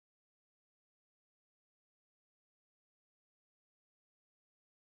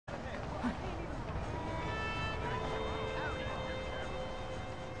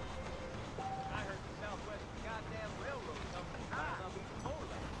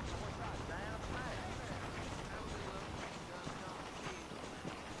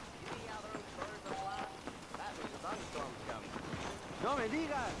me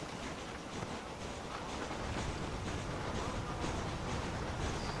digas.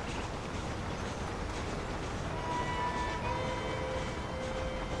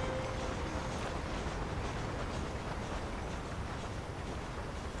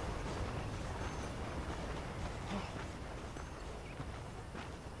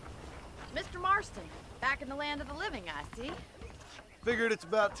 Mr. Marston, back in the land of the living, I see. Figured it's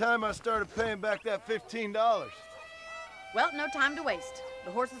about time I started paying back that $15. Well, no time to waste.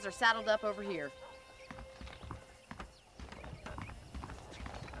 The horses are saddled up over here.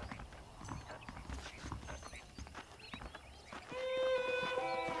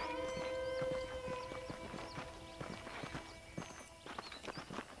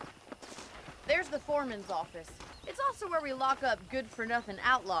 There's the foreman's office. It's also where we lock up good-for-nothing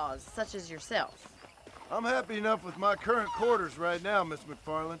outlaws, such as yourself. I'm happy enough with my current quarters right now, Miss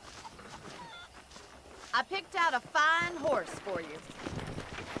McFarland. I picked out a fine horse for you.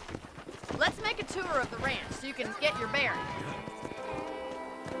 Let's make a tour of the ranch so you can get your bearings.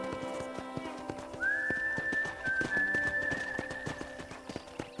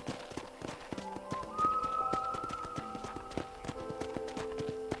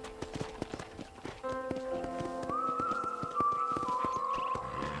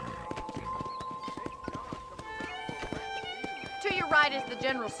 To your right is the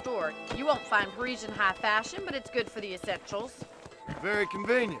general store. You won't find Parisian high fashion, but it's good for the essentials. Very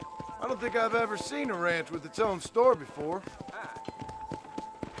convenient. I don't think I've ever seen a ranch with its own store before.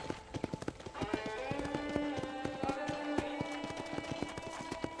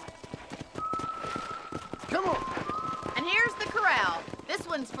 Come on! And here's the corral. This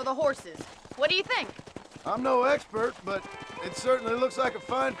one's for the horses. What do you think? I'm no expert, but it certainly looks like a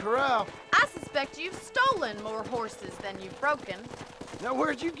fine corral. I suspect you've stolen more horses than you've broken. Now,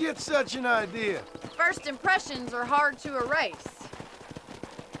 where'd you get such an idea? First impressions are hard to erase.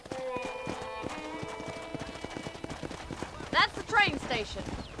 That's the train station.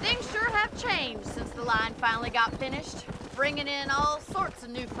 Things sure have changed since the line finally got finished, bringing in all sorts of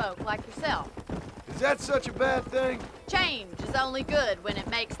new folk like yourself. Is that such a bad thing? Change is only good when it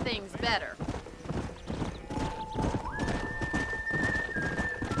makes things better.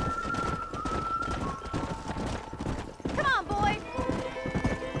 Come on, boy.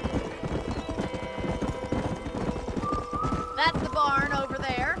 That's the barn over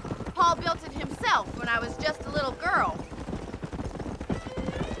there. Paul built it himself when I was just a little girl.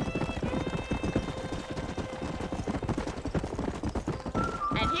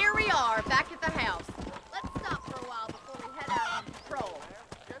 And here we are, back at the house. Let's stop for a while before we head out on patrol.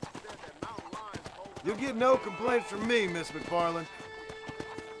 You'll get no complaints from me, Miss McFarland.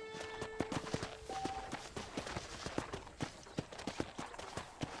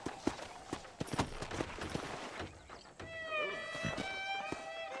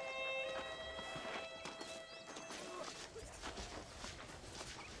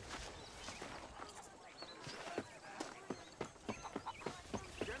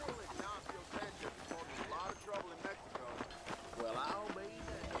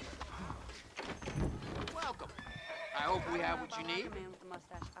 I hope we have what you need. The man with the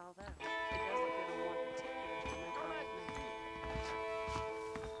mustache, all that. It does look good on one particular to make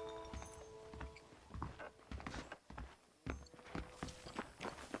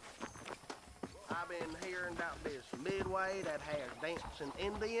our I've been hearing about this midway that has dancing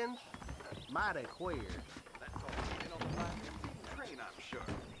Indians. Mighty queer. That's all been on the line. Train, I'm sure.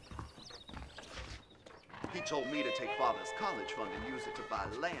 He told me to take Father's college fund and use it to buy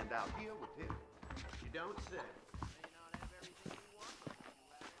land out here with him. You don't say.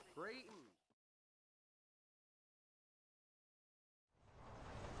 Greetings.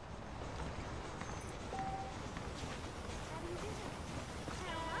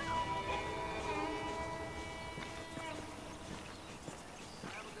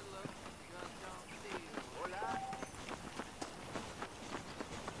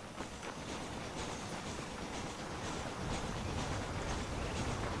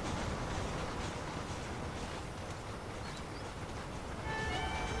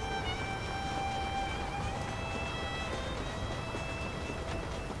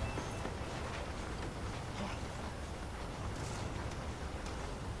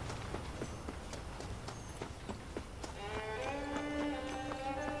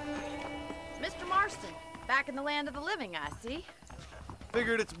 Back in the land of the living, I see.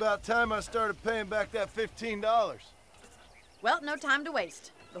 Figured it's about time I started paying back that $15. Well, no time to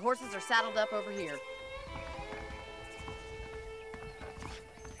waste. The horses are saddled up over here.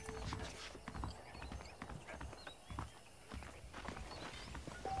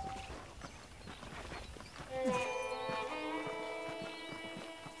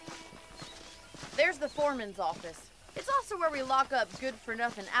 the foreman's office. It's also where we lock up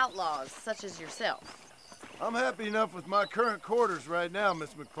good-for-nothing outlaws, such as yourself. I'm happy enough with my current quarters right now, Miss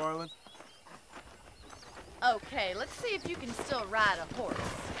McFarland. Okay, let's see if you can still ride a horse.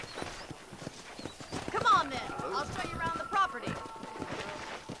 Come on, then. I'll show you around the property.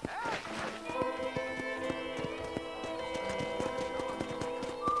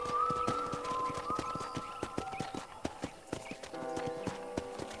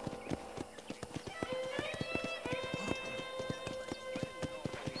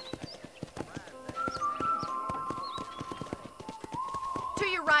 To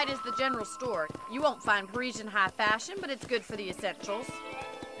your right is the general store. You won't find Parisian high fashion, but it's good for the essentials.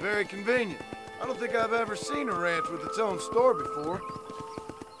 Very convenient. I don't think I've ever seen a ranch with its own store before.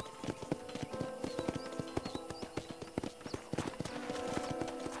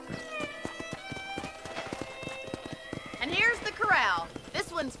 And here's the corral.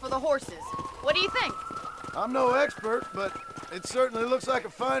 This one's for the horses. What do you think? I'm no expert, but it certainly looks like a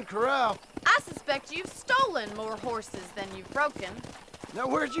fine corral. I suspect you've stolen more horses than you've broken. Now,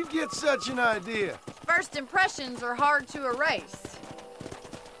 where'd you get such an idea? First impressions are hard to erase.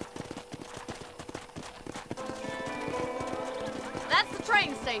 That's the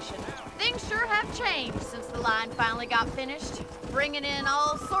train station. Things sure have changed since the line finally got finished, bringing in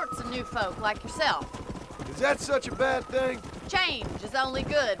all sorts of new folk like yourself. Is that such a bad thing? Change is only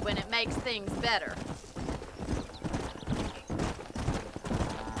good when it makes things better.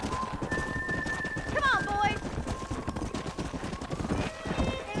 Come on, boys.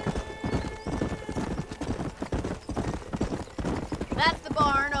 That's the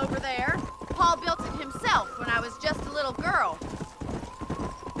barn over there. Paul built it himself when I was just a little girl.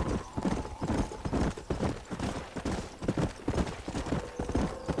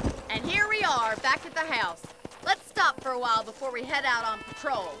 And here we are, back at the house. Let's stop for a while before we head out on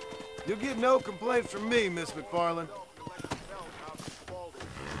patrol. You'll get no complaints from me, Miss McFarland.